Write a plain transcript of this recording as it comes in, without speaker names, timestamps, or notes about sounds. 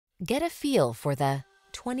Get a feel for the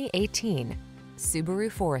 2018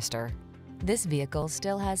 Subaru Forester. This vehicle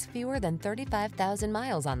still has fewer than 35,000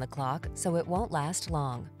 miles on the clock, so it won't last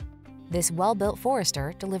long. This well-built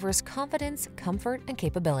Forester delivers confidence, comfort, and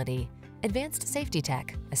capability. Advanced safety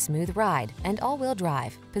tech, a smooth ride, and all-wheel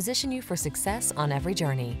drive position you for success on every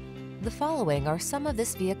journey. The following are some of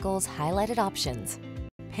this vehicle's highlighted options: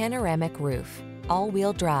 panoramic roof,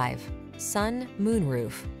 all-wheel drive, sun, moon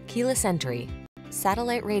roof, keyless entry,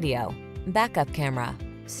 satellite radio, backup camera,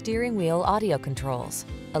 steering wheel audio controls,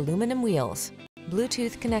 aluminum wheels,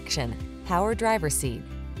 Bluetooth connection, power driver seat.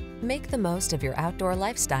 Make the most of your outdoor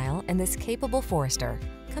lifestyle in this capable Forester.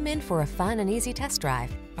 Come in for a fun and easy test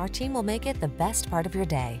drive. Our team will make it the best part of your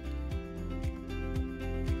day.